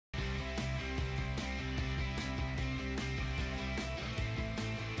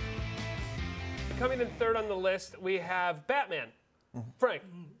coming in third on the list, we have Batman. Frank.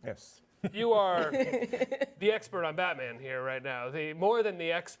 Yes. You are the expert on Batman here right now. More than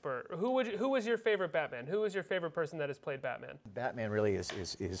the expert. Who was your favorite Batman? Who was your favorite person that has played Batman? Batman really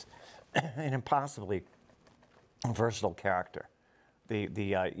is an impossibly versatile character.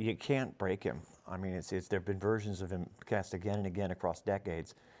 You can't break him. I mean, there have been versions of him cast again and again across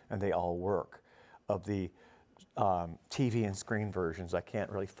decades, and they all work. Of the TV and screen versions, I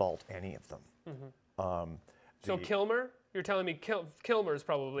can't really fault any of them. Mm-hmm. So Kilmer? You're telling me Kilmer's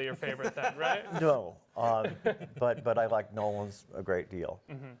probably your favorite then, right? No, but I like Nolan's a great deal.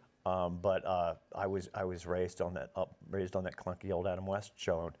 Mm-hmm. But I was raised on that clunky old Adam West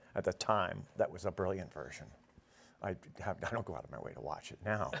show. And at the time, that was a brilliant version. I don't go out of my way to watch it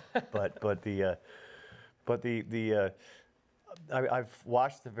now, I've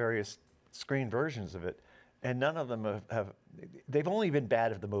watched the various screen versions of it, and none of them they've only been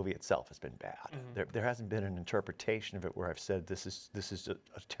bad if the movie itself has been bad. Mm-hmm. There hasn't been an interpretation of it where I've said this is a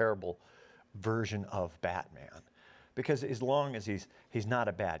terrible version of Batman, because as long as he's not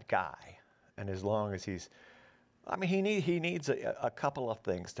a bad guy, and as long as he needs a couple of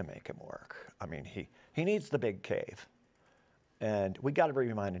things to make him work. I mean, he needs the big cave, and we got to be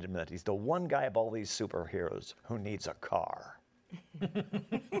reminded him that he's the one guy of all these superheroes who needs a car.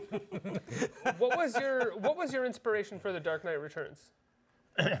 What was your inspiration for The Dark Knight Returns?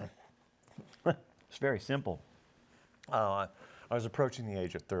 It's very simple. I was approaching the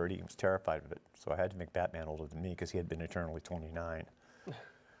age of 30 and was terrified of it, so I had to make Batman older than me because he had been eternally 29.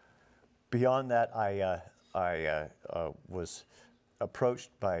 Beyond that, I was approached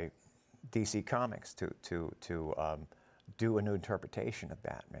by DC Comics to do a new interpretation of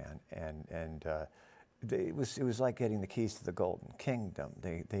Batman, and it was like getting the keys to the Golden Kingdom.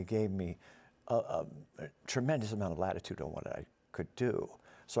 They gave me a tremendous amount of latitude on what I could do.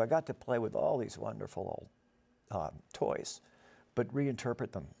 So I got to play with all these wonderful old toys, but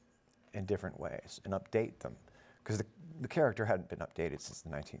reinterpret them in different ways and update them, because the character hadn't been updated since the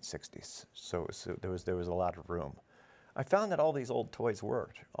 1960s. So there was a lot of room. I found that all these old toys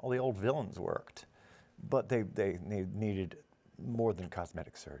worked, all the old villains worked, but they needed more than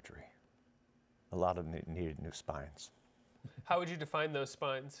cosmetic surgery. A lot of them needed new spines. How would you define those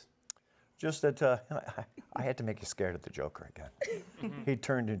spines? Just that I had to make you scared of the Joker again. Mm-hmm. He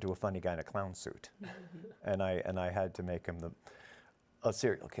turned into a funny guy in a clown suit, and I had to make him a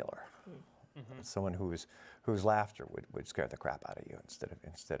serial killer, someone whose laughter would scare the crap out of you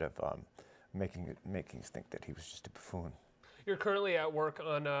instead of making you think that he was just a buffoon. You're currently at work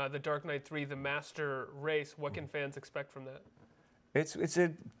on The Dark Knight 3: The Master Race. What can fans expect from that? It's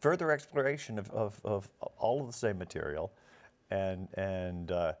a further exploration of all of the same material, and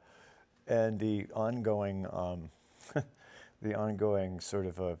the ongoing sort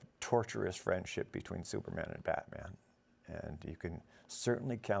of a torturous friendship between Superman and Batman. And you can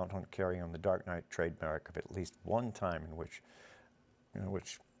certainly count on carrying on the Dark Knight trademark of at least one time in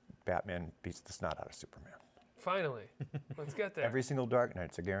which Batman beats the snot out of Superman. Finally, let's get there. Every single Dark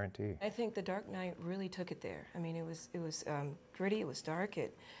Knight's a guarantee. I think The Dark Knight really took it there. I mean, it was gritty, it was dark,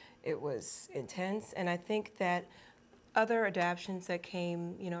 it was intense, and I think that other adaptations that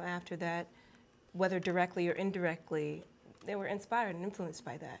came, after that, whether directly or indirectly, they were inspired and influenced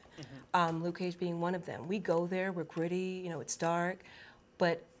by that. Mm-hmm. Luke Cage being one of them. We go there, we're gritty, it's dark,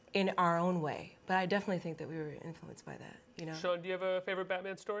 but in our own way. But I definitely think that we were influenced by that. Sean, do you have a favorite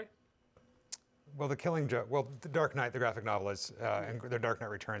Batman story? Well, The Killing Joke. Well, The Dark Knight, the graphic novel, is and The Dark Knight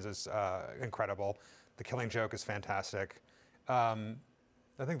Returns is incredible. The Killing Joke is fantastic. I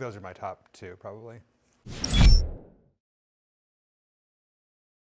think those are my top two, probably.